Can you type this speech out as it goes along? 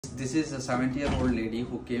this is a 70-year-old lady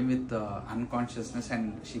who came with unconsciousness,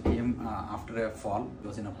 and she came after a fall. She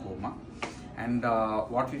was in a coma, and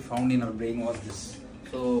what we found in her brain was this.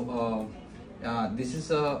 So this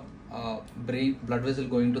is a brain blood vessel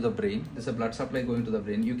going to the brain. This is a blood supply going to the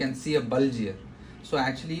brain. You can see a bulge here. So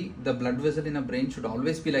actually the blood vessel in a brain should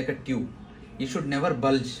always be like a tube. It should never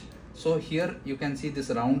bulge. So here you can see this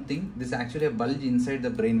round thing. This is actually a bulge inside the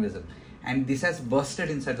brain vessel, and this has bursted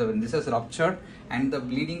inside the brain. This has ruptured, and the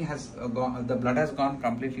bleeding has gone, the blood has gone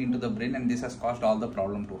completely into the brain, and this has caused all the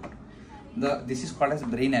problem to her. This is called as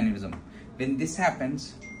brain aneurysm. When this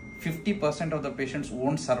happens, 50% of the patients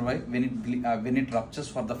won't survive when it ruptures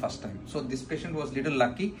for the first time. So this patient was little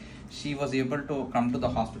lucky. She was able to come to the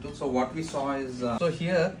hospital. So what we saw is, so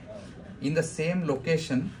here in the same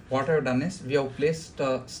location, what I have done is we have placed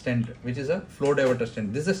a stent, which is a flow diverter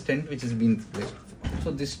stent. This is a stent which is being placed.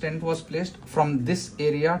 So this stent was placed from this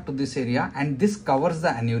area to this area, and this covers the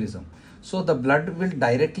aneurysm. So the blood will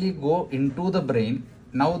directly go into the brain.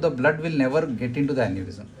 Now the blood will never get into the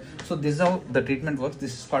aneurysm. So this is how the treatment works.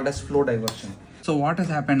 This is called as flow diversion. So what has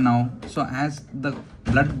happened now? So as the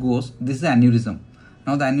blood goes, this is the aneurysm.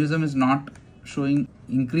 Now the aneurysm is not showing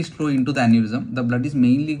increased flow into the aneurysm. The blood is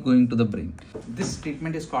mainly going to the brain. This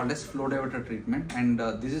treatment is called as flow diverter treatment, and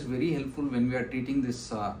this is very helpful when we are treating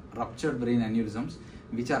this ruptured brain aneurysms,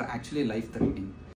 which are actually life-threatening.